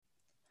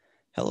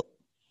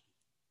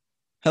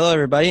Hello,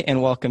 everybody,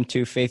 and welcome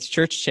to Faith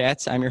Church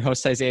Chats. I'm your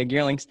host, Isaiah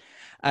Geerlings.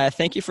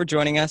 Thank you for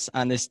joining us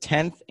on this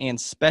 10th and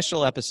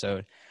special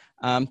episode.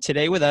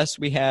 Today with us,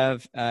 we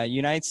have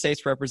United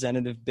States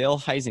Representative Bill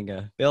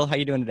Huizenga. Bill, how are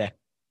you doing today?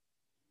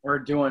 We're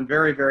doing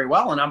very, very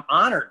well, and I'm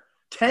honored.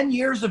 10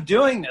 years of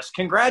doing this.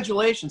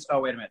 Congratulations.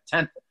 Oh, wait a minute.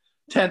 10th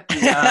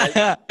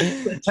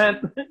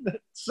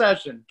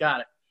session. Got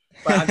it.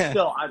 But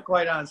I'm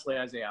quite honestly,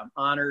 Isaiah, I'm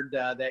honored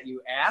that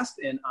you asked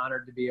and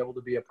honored to be able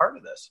to be a part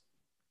of this.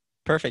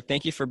 Perfect.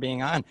 Thank you for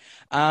being on.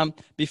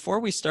 Before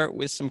we start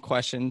with some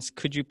questions,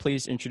 could you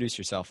please introduce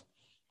yourself?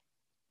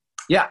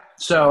 Yeah.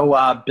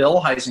 So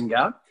Bill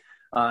Huizenga,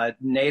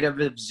 native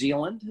of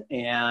Zealand,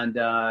 and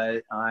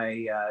I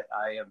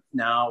am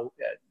now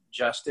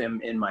just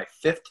am in my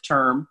fifth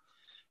term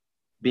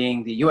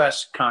being the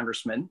U.S.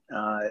 Congressman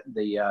to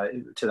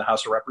the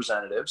House of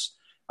Representatives.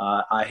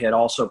 I had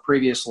also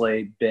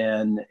previously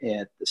been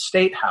at the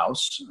State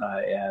House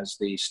as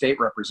the state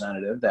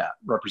representative that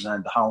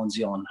represented the Holland,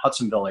 Zeeland,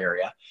 Hudsonville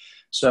area.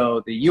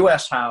 So the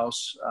U.S.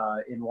 House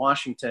in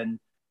Washington,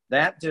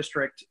 that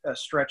district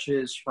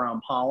stretches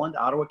from Holland,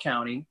 Ottawa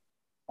County,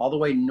 all the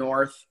way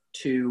north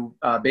to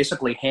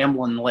basically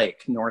Hamlin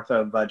Lake,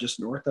 just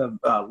north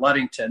of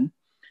Ludington.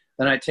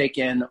 Then I take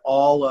in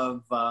all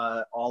of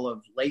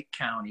Lake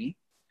County.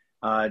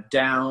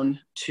 Down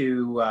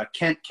to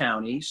Kent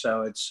County,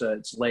 so it's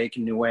Lake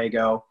and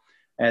Newaygo,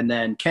 and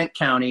then Kent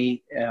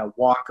County,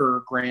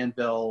 Walker,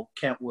 Granville,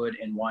 Kentwood,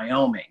 and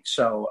Wyoming.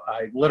 So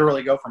I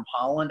literally go from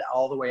Holland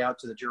all the way out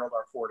to the Gerald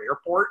R. Ford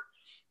Airport,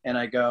 and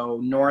I go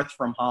north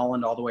from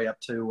Holland all the way up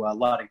to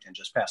Ludington,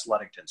 just past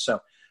Ludington. So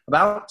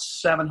about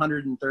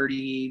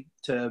 730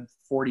 to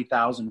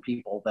 40,000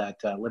 people that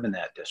live in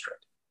that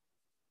district.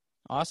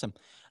 Awesome.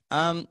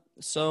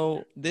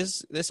 So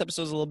this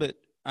episode is a little bit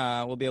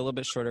will be a little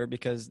bit shorter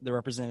because the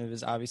representative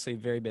is obviously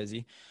very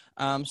busy.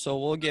 So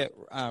we'll get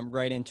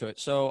right into it.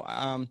 So,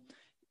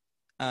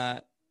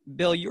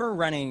 Bill, you're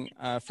running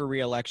for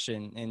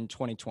re-election in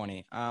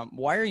 2020.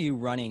 Why are you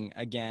running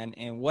again,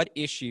 and what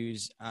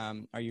issues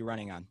are you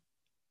running on?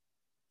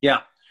 Yeah.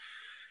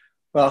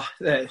 Well,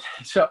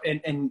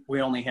 and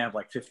we only have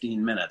like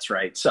 15 minutes,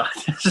 right? So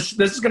this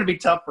is going to be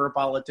tough for a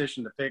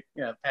politician to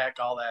pack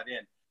all that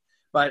in.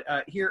 But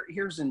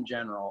here's in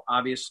general.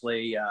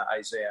 Obviously,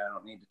 Isaiah, I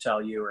don't need to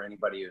tell you or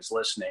anybody who's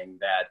listening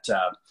that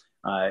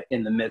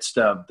in the midst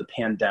of the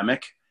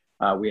pandemic,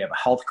 we have a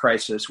health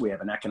crisis, we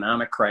have an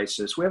economic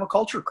crisis, we have a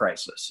culture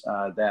crisis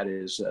that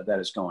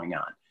is going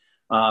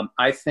on.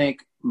 I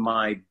think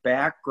my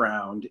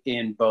background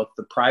in both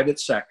the private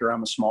sector,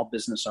 I'm a small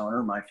business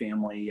owner. My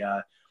family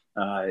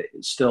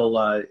still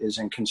is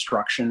in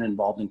construction,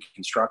 involved in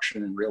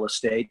construction and real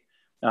estate.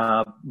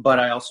 But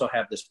I also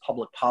have this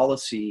public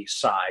policy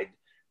side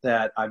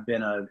that I've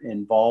been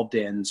involved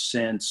in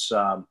since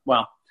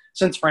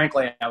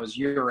frankly I was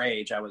your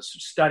age. I was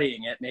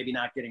studying it, maybe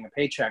not getting a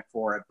paycheck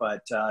for it,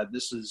 but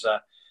this is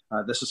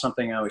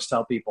something I always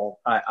tell people.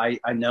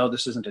 I know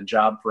this isn't a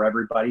job for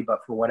everybody,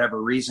 but for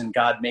whatever reason,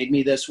 God made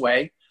me this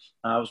way.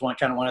 I was one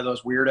of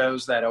those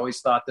weirdos that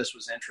always thought this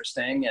was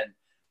interesting,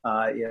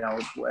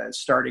 and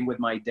starting with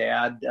my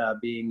dad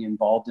being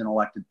involved in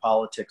elected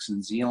politics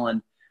in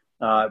Zealand.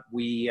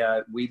 We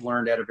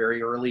learned at a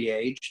very early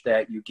age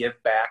that you give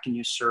back and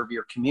you serve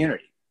your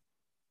community.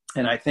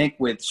 And I think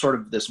with sort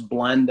of this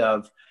blend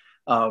of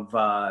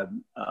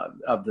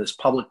this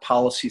public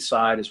policy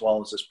side as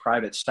well as this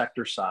private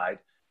sector side,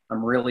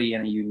 I'm really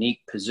in a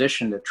unique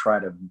position to try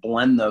to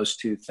blend those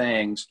two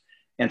things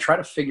and try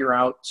to figure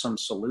out some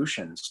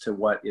solutions to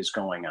what is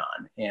going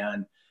on.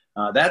 And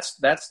that's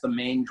the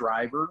main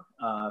driver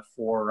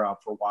for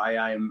why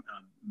I'm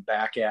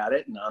back at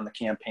it and on the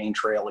campaign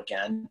trail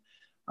again.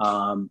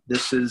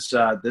 This is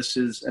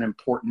an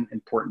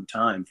important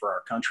time for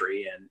our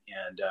country,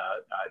 and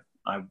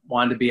I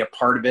wanted to be a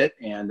part of it,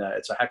 and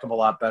it's a heck of a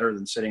lot better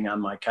than sitting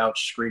on my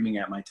couch screaming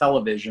at my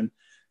television.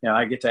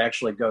 I get to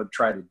actually go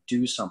try to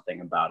do something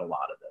about a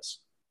lot of this.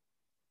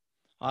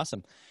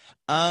 Awesome.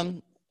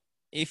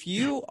 If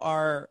you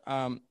are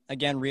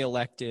again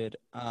reelected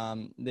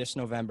this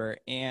November,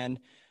 and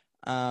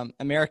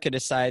America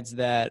decides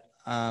that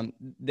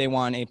they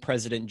want a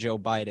President Joe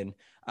Biden,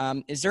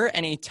 is there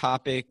any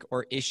topic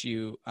or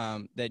issue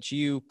that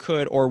you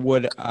could or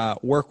would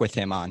work with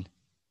him on?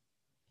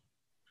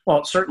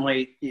 Well,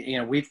 certainly,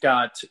 we've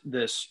got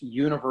this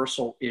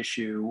universal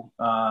issue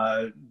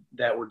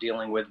that we're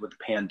dealing with the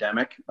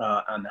pandemic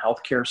on the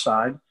healthcare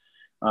side.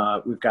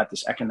 We've got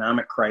this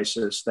economic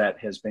crisis that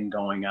has been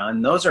going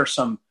on. Those are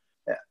some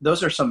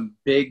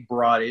big,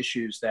 broad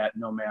issues that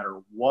no matter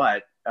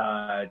what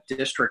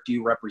district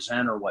you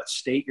represent or what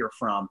state you're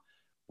from,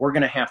 we're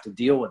going to have to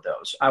deal with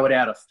those. I would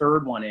add a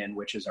third one in,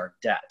 which is our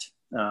debt.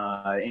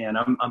 And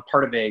I'm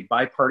part of a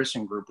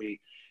bipartisan group.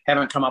 We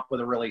haven't come up with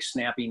a really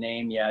snappy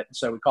name yet.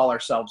 So we call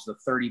ourselves the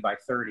 30 by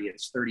 30.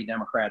 It's 30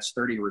 Democrats,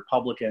 30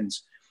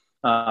 Republicans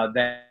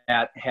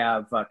that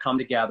have come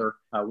together.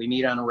 We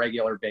meet on a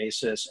regular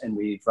basis, and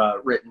we've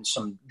written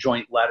some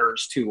joint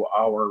letters to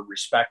our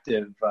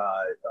respective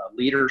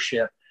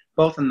leadership,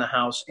 both in the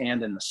House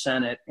and in the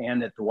Senate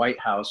and at the White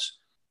House,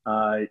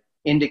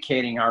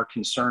 indicating our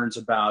concerns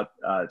about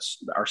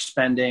our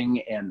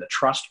spending, and the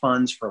trust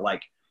funds for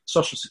like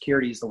Social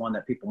Security is the one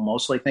that people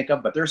mostly think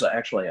of, but there's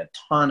actually a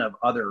ton of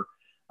other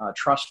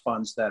trust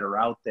funds that are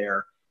out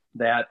there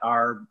that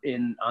are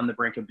on the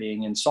brink of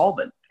being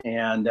insolvent.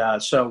 And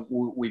so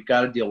we've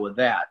got to deal with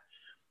that.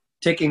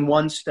 Taking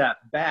one step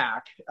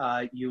back,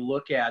 you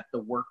look at the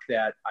work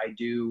that I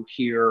do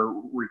here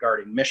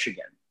regarding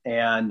Michigan.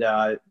 And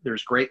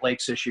there's Great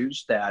Lakes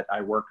issues that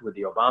I worked with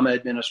the Obama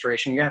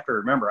administration. You have to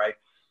remember,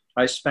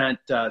 I spent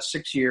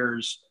 6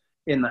 years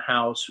in the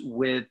House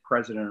with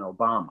President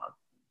Obama.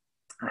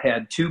 I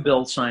had 2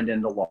 bills signed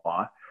into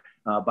law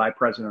by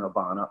President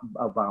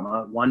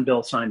Obama, 1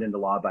 bill signed into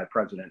law by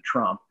President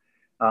Trump.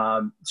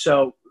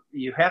 So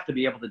you have to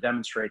be able to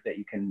demonstrate that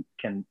you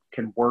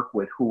can work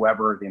with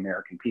whoever the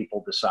American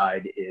people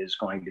decide is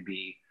going to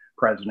be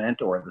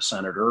president, or the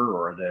senator,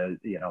 or the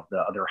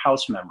other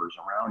House members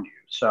around you.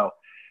 So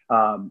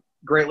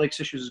Great Lakes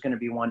issues is going to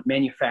be one.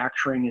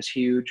 Manufacturing is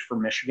huge for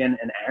Michigan,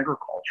 and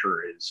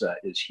agriculture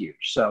is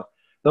huge. So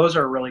those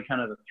are really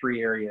kind of the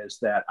 3 areas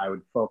that I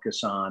would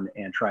focus on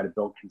and try to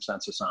build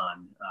consensus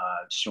on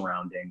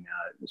surrounding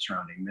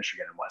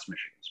Michigan and West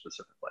Michigan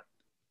specifically.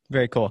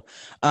 Very cool.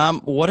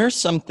 What are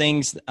some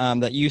things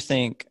that you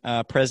think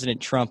President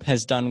Trump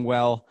has done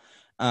well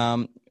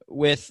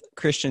with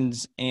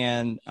Christians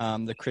and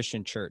the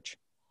Christian church?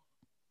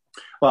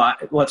 Well,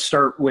 let's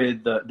start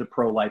with the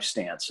pro-life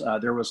stance.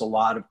 There was a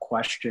lot of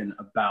question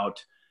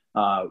about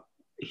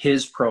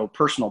his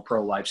personal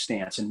pro-life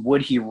stance, and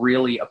would he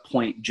really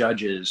appoint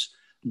judges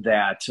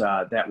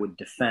that would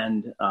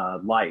defend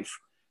life?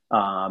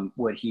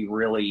 Would he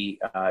really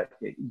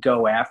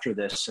go after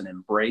this and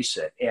embrace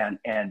it?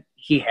 And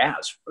he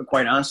has,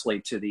 quite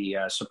honestly, to the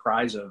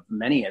surprise of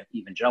many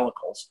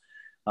evangelicals,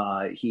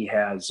 he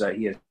has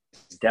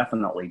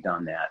definitely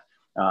done that.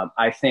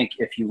 I think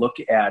if you look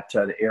at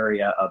the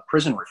area of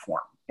prison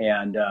reform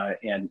and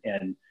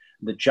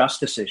the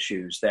justice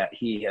issues that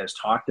he has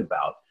talked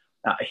about,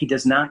 he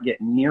does not get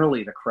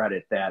nearly the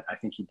credit that I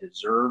think he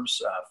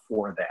deserves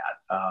for that.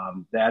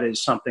 That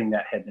is something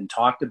that had been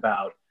talked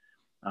about,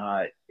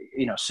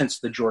 since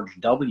the George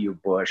W.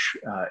 Bush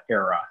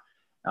era.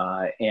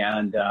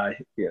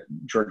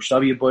 George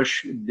W.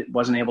 Bush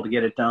wasn't able to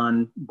get it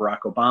done.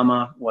 Barack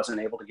Obama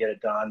wasn't able to get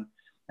it done.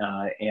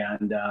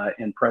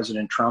 And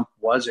President Trump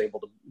was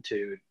able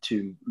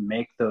to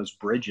make those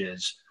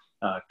bridges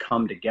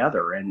come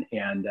together.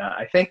 And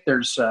I think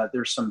there's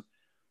some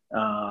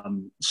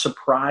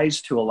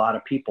surprise to a lot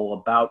of people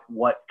about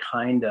what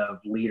kind of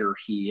leader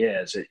he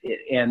is.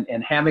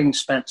 And having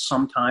spent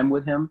some time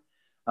with him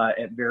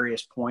at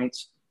various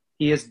points,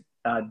 he is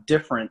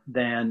different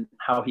than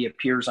how he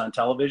appears on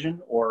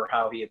television or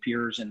how he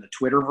appears in the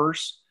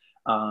Twitterverse.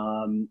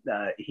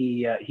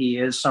 He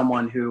is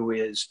someone who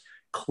is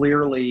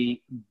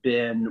clearly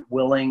been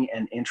willing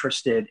and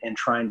interested in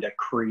trying to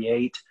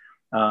create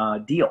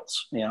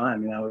deals.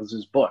 That was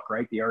his book,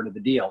 right? The Art of the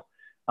Deal.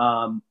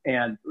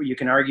 And you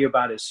can argue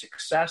about his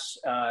success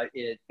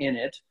in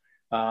it,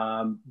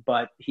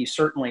 but he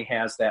certainly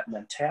has that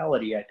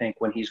mentality, I think,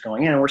 when he's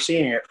going in. And we're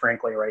seeing it,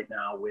 frankly, right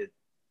now with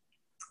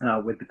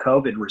the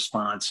COVID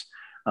response.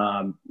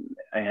 In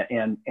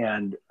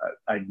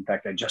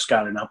fact, I just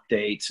got an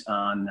update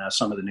on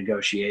some of the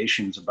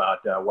negotiations about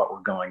what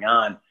were going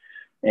on.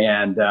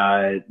 And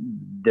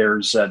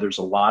there's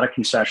a lot of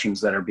concessions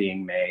that are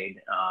being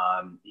made.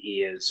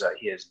 He is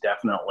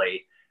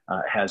definitely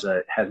has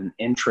an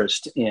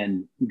interest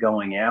in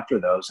going after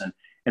those,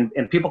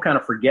 and people kind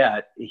of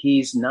forget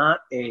he's not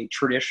a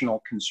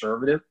traditional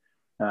conservative.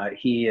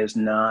 He is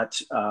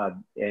not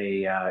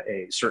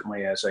a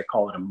certainly, as I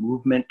call it, a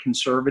movement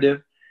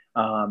conservative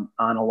on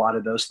a lot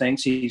of those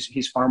things.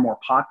 He's far more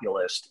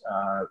populist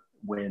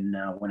when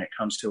it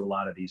comes to a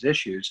lot of these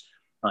issues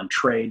on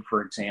trade,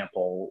 for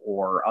example,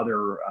 or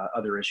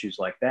other issues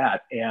like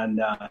that.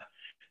 And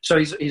so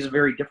he's a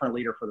very different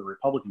leader for the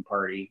Republican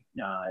Party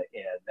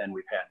than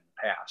we've had in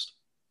the past.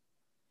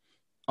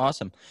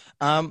 Awesome.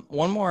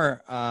 One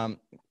more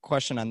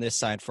question on this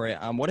side for you.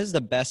 What is the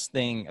best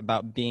thing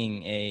about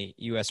being a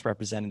U.S.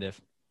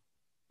 representative?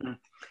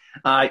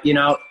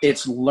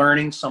 It's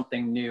learning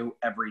something new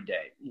every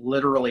day.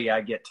 Literally,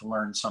 I get to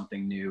learn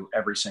something new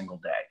every single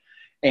day.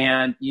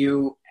 And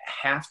you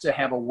have to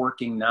have a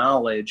working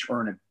knowledge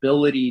or an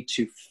ability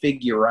to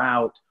figure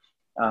out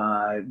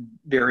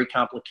very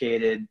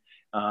complicated,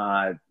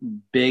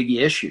 big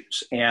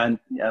issues. And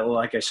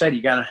like I said,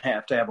 you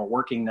have to have a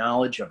working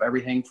knowledge of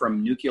everything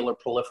from nuclear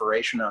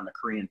proliferation on the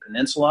Korean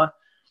Peninsula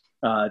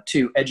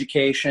to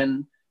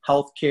education,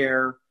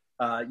 healthcare,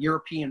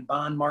 European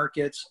bond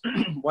markets,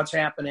 what's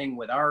happening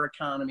with our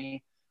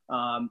economy.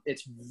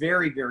 It's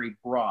very, very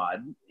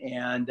broad,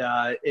 and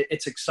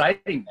it's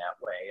exciting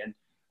that way. And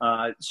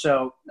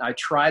so I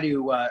try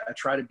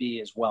to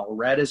be as well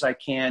read as I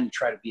can,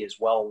 try to be as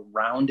well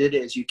rounded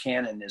as you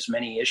can in as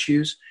many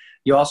issues.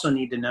 You also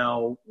need to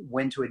know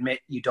when to admit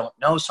you don't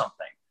know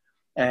something.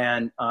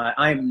 And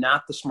I am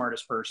not the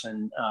smartest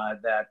person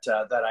that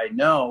I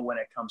know when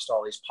it comes to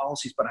all these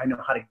policies, but I know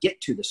how to get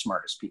to the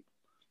smartest people,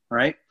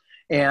 right?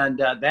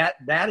 And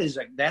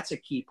that's a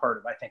key part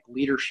of, I think,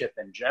 leadership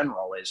in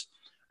general is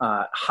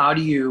how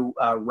do you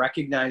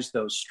recognize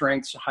those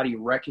strengths? How do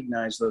you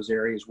recognize those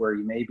areas where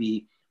you may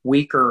be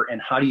weaker?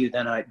 And how do you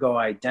then go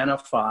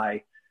identify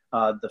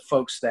the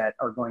folks that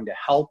are going to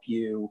help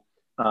you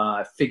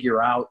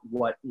figure out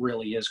what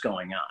really is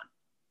going on?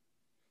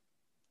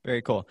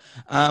 Very cool.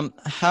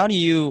 How do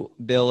you,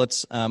 Bill,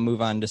 let's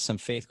move on to some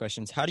faith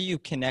questions. How do you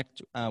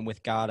connect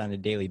with God on a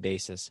daily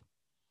basis?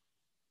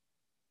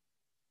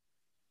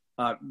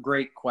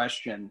 Great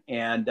question.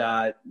 And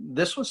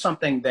this was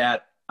something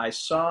that I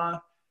saw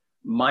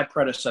my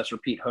predecessor,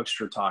 Pete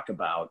Hoekstra, talk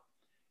about.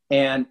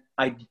 And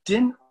I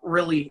didn't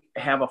really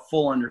have a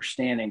full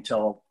understanding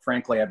till,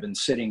 frankly, I've been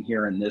sitting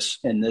here in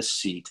this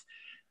seat.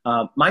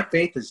 My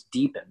faith is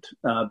deepened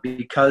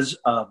because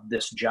of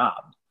this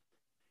job.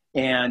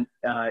 And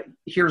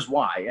here's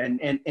why.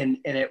 And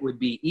it would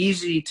be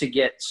easy to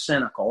get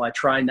cynical. I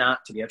try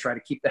not to be. I try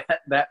to keep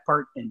that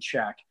part in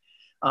check.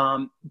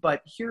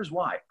 But here's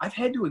why. I've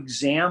had to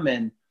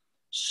examine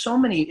so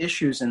many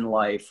issues in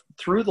life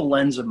through the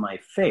lens of my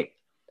faith.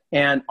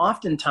 And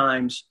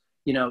oftentimes,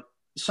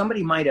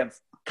 somebody might have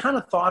kind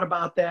of thought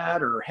about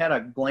that or had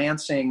a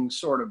glancing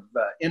sort of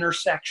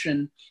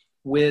intersection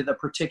with a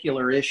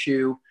particular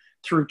issue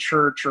through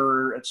church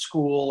or at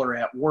school or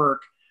at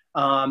work.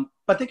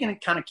 But they can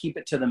kind of keep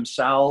it to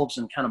themselves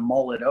and kind of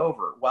mull it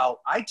over.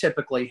 Well, I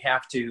typically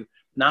have to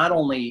not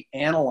only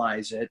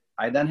analyze it,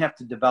 I then have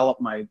to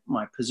develop my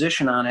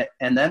position on it,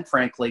 and then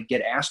frankly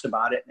get asked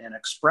about it and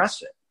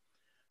express it.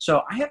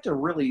 So I have to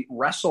really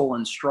wrestle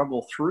and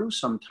struggle through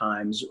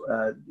sometimes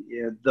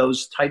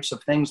those types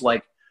of things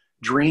like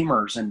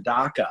dreamers and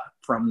DACA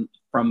from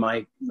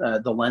my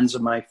the lens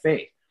of my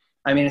faith.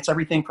 I mean, it's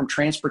everything from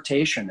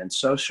transportation and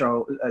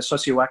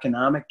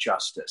socioeconomic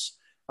justice,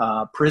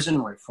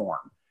 prison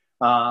reform,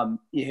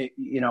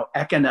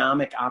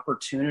 economic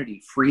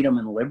opportunity, freedom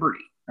and liberty.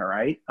 All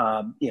right.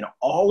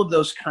 All of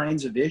those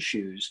kinds of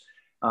issues,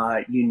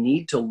 you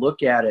need to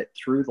look at it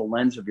through the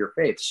lens of your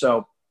faith.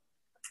 So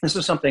this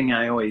is something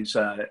I always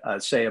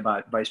say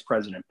about Vice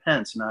President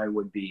Pence, and I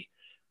would be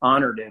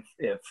honored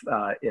if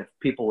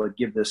people would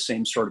give this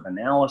same sort of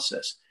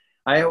analysis.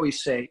 I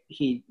always say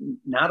he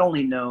not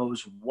only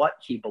knows what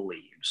he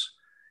believes,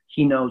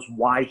 he knows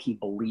why he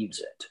believes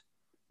it.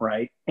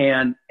 Right.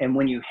 And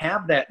when you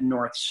have that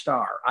North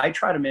Star, I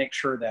try to make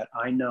sure that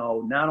I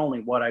know not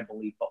only what I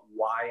believe, but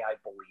why I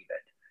believe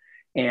it.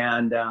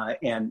 And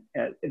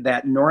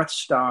that North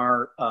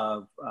Star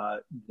of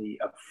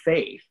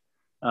faith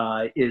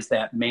is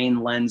that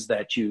main lens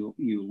that you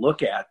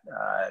look at.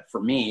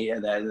 For me,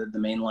 the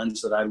main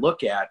lens that I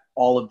look at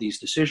all of these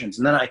decisions.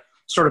 And then I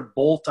sort of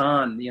bolt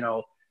on,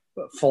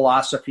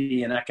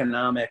 philosophy and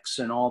economics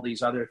and all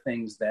these other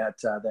things that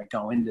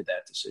go into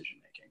that decision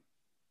making.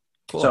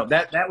 Cool. So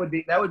that would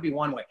be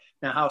one way.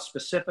 Now, how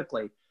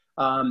specifically?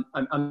 I'm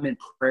in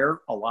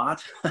prayer a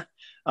lot.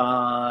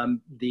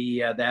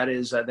 That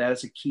is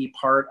a key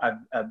part.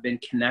 I've been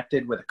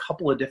connected with a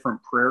couple of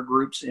different prayer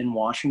groups in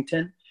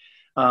Washington,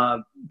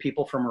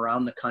 people from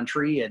around the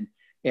country,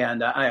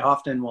 and I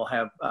often will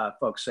have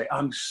folks say,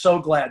 "I'm so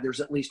glad there's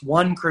at least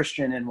one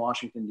Christian in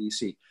Washington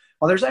D.C."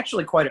 Well, there's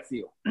actually quite a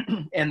few,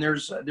 and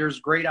there's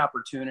great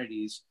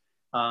opportunities.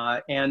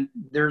 And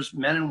there's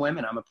men and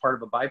women. I'm a part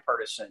of a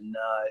bipartisan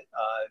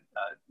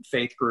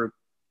faith group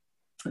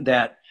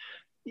that,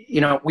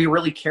 we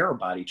really care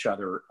about each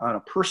other on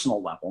a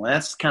personal level. And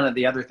that's kind of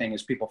the other thing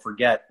is people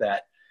forget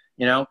that,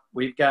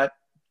 we've got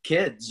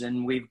kids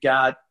and we've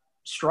got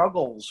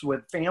struggles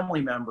with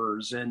family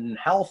members and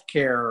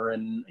healthcare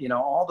and,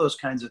 all those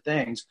kinds of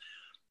things.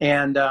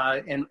 And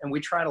we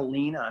try to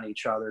lean on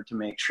each other to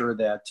make sure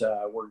that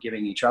we're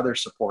giving each other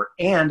support,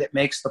 and it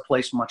makes the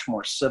place much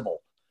more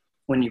civil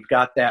when you've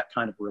got that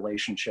kind of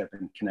relationship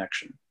and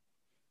connection.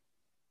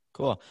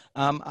 Cool.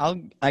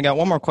 I got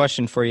one more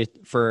question for you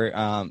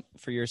for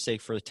your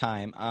sake for the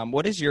time.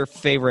 What is your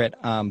favorite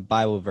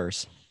Bible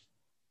verse?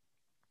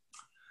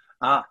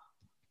 That's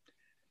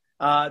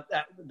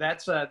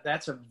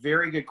a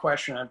very good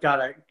question. I've got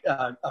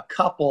a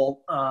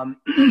couple,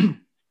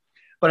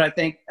 but I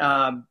think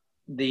and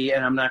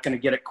I'm not going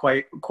to get it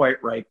quite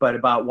right, but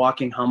about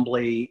walking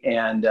humbly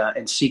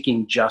and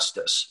seeking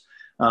justice.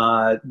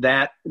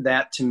 That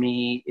to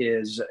me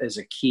is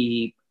a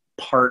key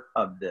part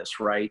of this,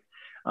 right?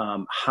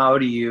 How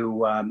do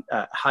you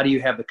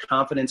have the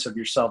confidence of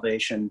your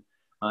salvation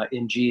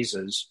in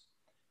Jesus?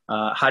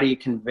 How do you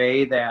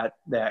convey that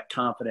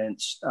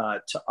confidence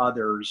to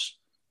others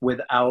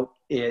without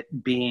it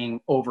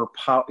being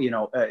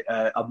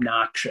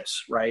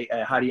obnoxious, right?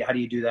 How do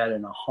you do that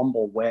in a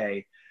humble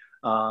way?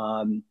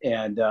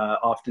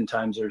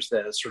 Oftentimes there's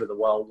the sort of the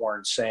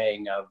well-worn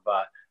saying of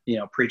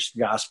preach the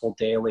gospel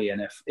daily,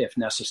 and if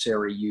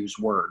necessary, use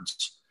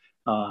words.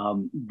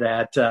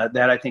 That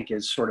I think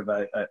is sort of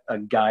a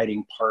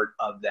guiding part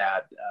of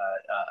that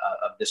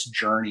of this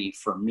journey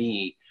for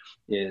me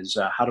is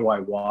how do I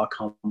walk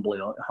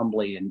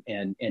humbly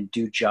and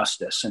do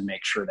justice and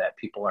make sure that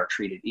people are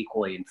treated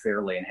equally and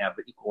fairly and have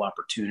equal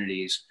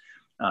opportunities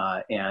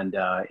and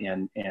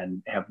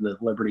have the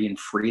liberty and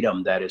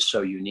freedom that is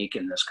so unique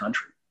in this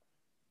country.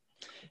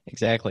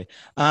 Exactly.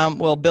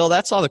 Well, Bill,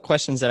 that's all the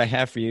questions that I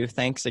have for you.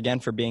 Thanks again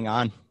for being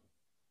on.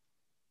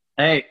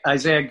 Hey,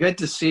 Isaiah, good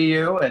to see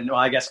you. And well,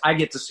 I guess I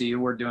get to see you.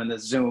 We're doing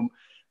this Zoom,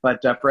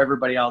 but for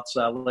everybody else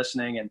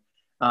listening, and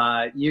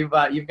you've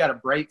got a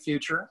bright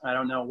future. I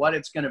don't know what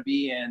it's going to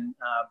be in,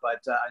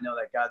 but I know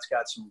that God's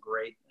got some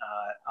great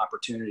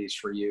opportunities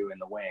for you in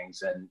the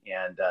wings, and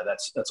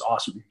that's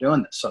awesome. You're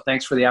doing this. So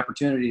thanks for the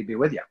opportunity to be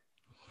with you.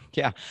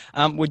 Yeah.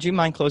 Would you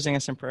mind closing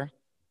us in prayer?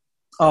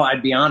 Oh,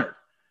 I'd be honored.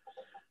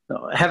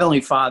 So,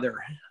 Heavenly Father,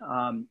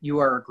 you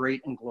are a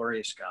great and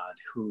glorious God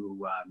who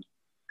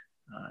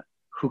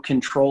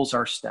controls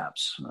our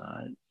steps,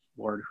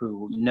 Lord,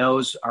 who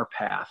knows our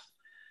path,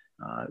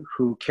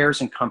 who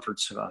cares and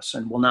comforts us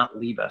and will not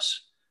leave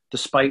us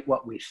despite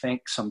what we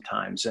think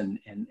sometimes and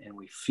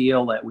we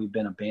feel that we've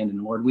been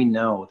abandoned. Lord, we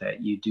know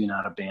that you do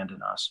not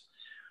abandon us.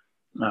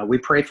 We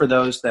pray for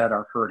those that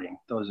are hurting,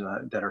 those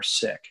that are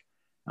sick,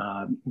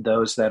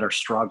 those that are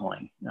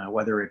struggling,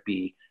 whether it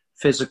be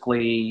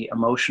physically,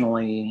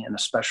 emotionally, and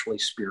especially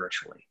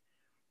spiritually.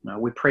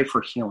 We pray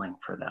for healing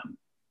for them.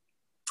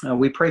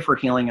 We pray for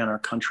healing in our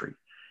country.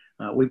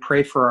 We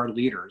pray for our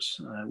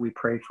leaders. We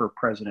pray for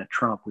President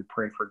Trump. We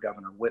pray for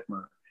Governor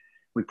Whitmer.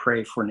 We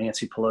pray for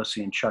Nancy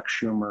Pelosi and Chuck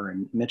Schumer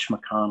and Mitch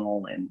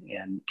McConnell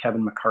and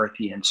Kevin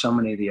McCarthy and so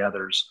many of the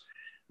others.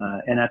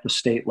 And at the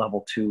state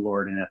level too,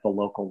 Lord, and at the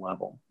local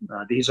level.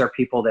 These are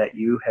people that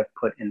you have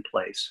put in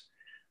place.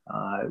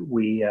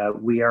 We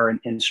are an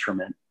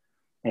instrument.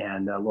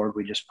 And Lord,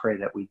 we just pray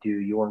that we do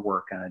your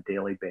work on a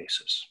daily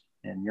basis.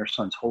 In your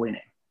son's holy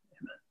name,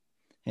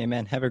 amen.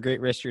 Amen. Have a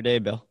great rest of your day,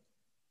 Bill.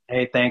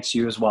 Hey, thanks.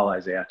 You as well,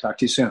 Isaiah. Talk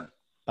to you soon.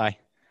 Bye.